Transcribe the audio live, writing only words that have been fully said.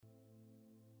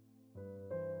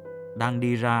đang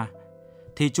đi ra,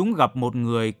 thì chúng gặp một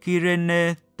người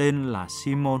Kyrene tên là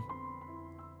Simon.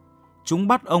 Chúng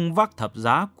bắt ông vác thập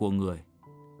giá của người.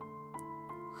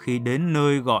 Khi đến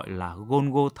nơi gọi là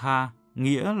Golgotha,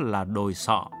 nghĩa là đồi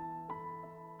sọ,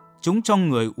 chúng cho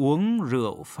người uống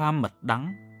rượu pha mật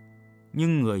đắng,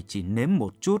 nhưng người chỉ nếm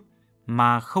một chút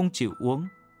mà không chịu uống.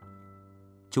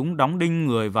 Chúng đóng đinh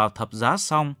người vào thập giá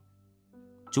xong,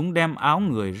 chúng đem áo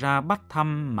người ra bắt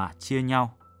thăm mà chia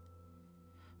nhau.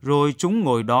 Rồi chúng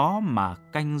ngồi đó mà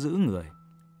canh giữ người.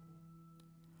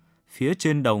 Phía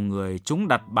trên đầu người chúng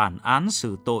đặt bản án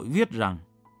xử tội viết rằng: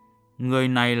 người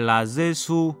này là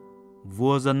Giê-xu,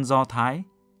 vua dân Do Thái.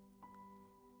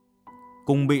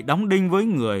 Cùng bị đóng đinh với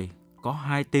người có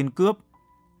 2 tên cướp,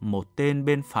 một tên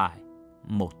bên phải,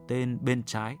 một tên bên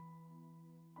trái.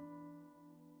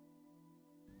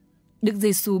 Đức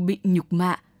Giê-xu bị nhục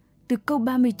mạ từ câu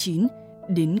 39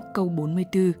 đến câu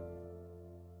 44.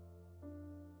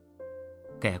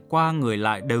 Kẻ qua người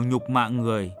lại đều nhục mạ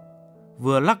người,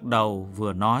 vừa lắc đầu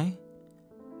vừa nói: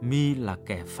 mi là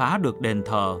kẻ phá được đền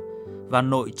thờ và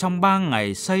nội trong 3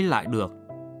 ngày xây lại được,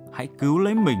 hãy cứu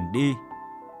lấy mình đi.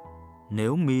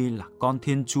 Nếu mi là con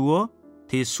Thiên Chúa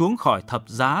thì xuống khỏi thập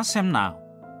giá xem nào.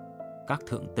 Các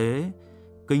thượng tế,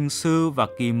 kinh sư và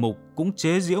kỳ mục cũng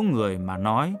chế giễu người mà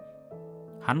nói: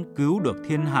 hắn cứu được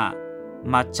thiên hạ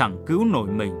mà chẳng cứu nổi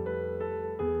mình.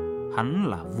 Hắn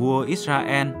là vua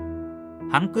Israel,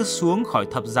 hắn cứ xuống khỏi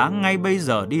thập giá ngay bây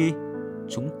giờ đi,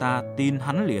 chúng ta tin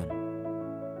hắn liền.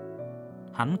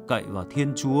 Hắn cậy vào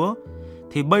Thiên Chúa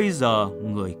thì bây giờ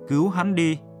người cứu hắn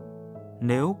đi,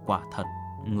 nếu quả thật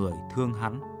người thương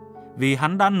hắn, vì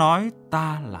hắn đã nói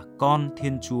ta là con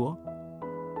Thiên Chúa.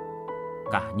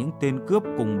 Cả những tên cướp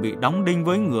cùng bị đóng đinh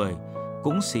với người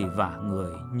cũng xỉ vả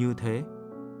người như thế.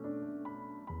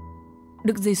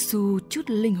 Đức Giê-xu trút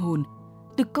linh hồn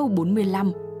từ câu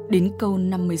 45 đến câu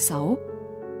 56.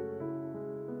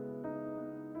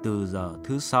 Từ giờ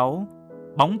thứ 6,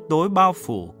 bóng tối bao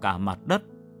phủ cả mặt đất,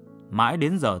 mãi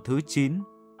đến giờ thứ 9.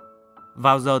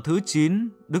 Vào giờ thứ 9,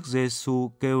 Đức Giê-xu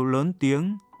kêu lớn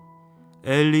tiếng: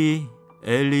 Eli,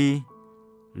 Eli,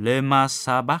 lema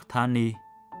sabachthani,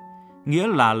 nghĩa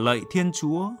là lạy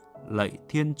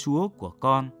Thiên Chúa của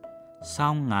con,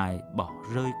 sao Ngài bỏ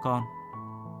rơi con?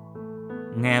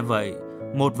 Nghe vậy,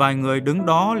 một vài người đứng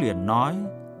đó liền nói: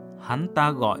 hắn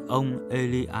ta gọi ông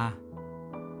Elia.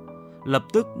 Lập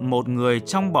tức một người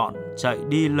trong bọn chạy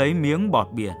đi lấy miếng bọt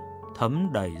biển thấm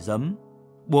đầy giấm,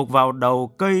 buộc vào đầu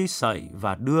cây sậy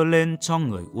và đưa lên cho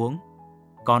người uống.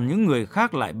 Còn những người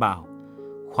khác lại bảo: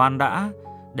 khoan đã,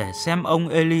 để xem ông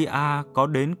Elia có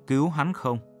đến cứu hắn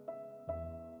không.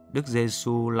 Đức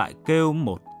Giê-xu lại kêu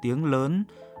một tiếng lớn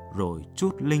rồi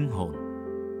trút linh hồn.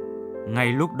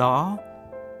 Ngay lúc đó,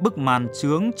 bức màn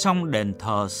chướng trong đền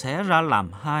thờ xé ra làm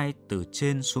 2 từ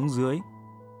trên xuống dưới.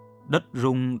 Đất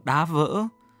rung đá vỡ,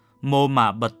 mồ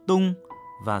mả bật tung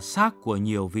và xác của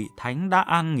nhiều vị thánh đã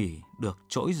an nghỉ được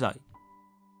trỗi dậy.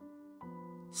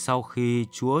 Sau khi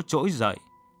Chúa trỗi dậy,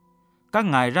 các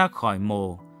ngài ra khỏi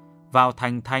mồ, vào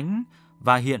thành thánh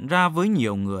và hiện ra với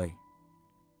nhiều người.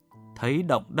 Thấy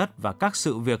động đất và các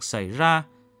sự việc xảy ra,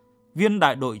 viên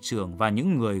đại đội trưởng và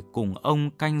những người cùng ông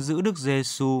canh giữ Đức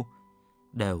Giê-xu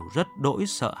đều rất đỗi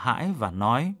sợ hãi và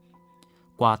nói: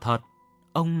 quả thật,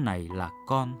 ông này là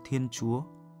con Thiên Chúa.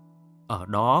 Ở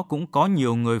đó cũng có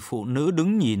nhiều người phụ nữ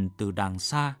đứng nhìn từ đàng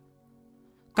xa.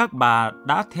 Các bà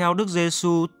đã theo Đức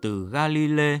Giê-xu từ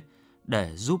Ga-li-lê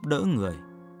để giúp đỡ người.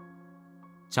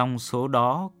 Trong số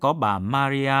đó có bà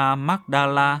Maria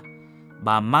Magdala,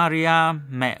 bà Maria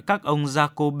mẹ các ông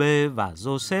Giacôbê và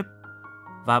Giôsép,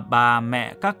 và bà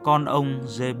mẹ các con ông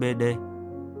Giê-bê-đê.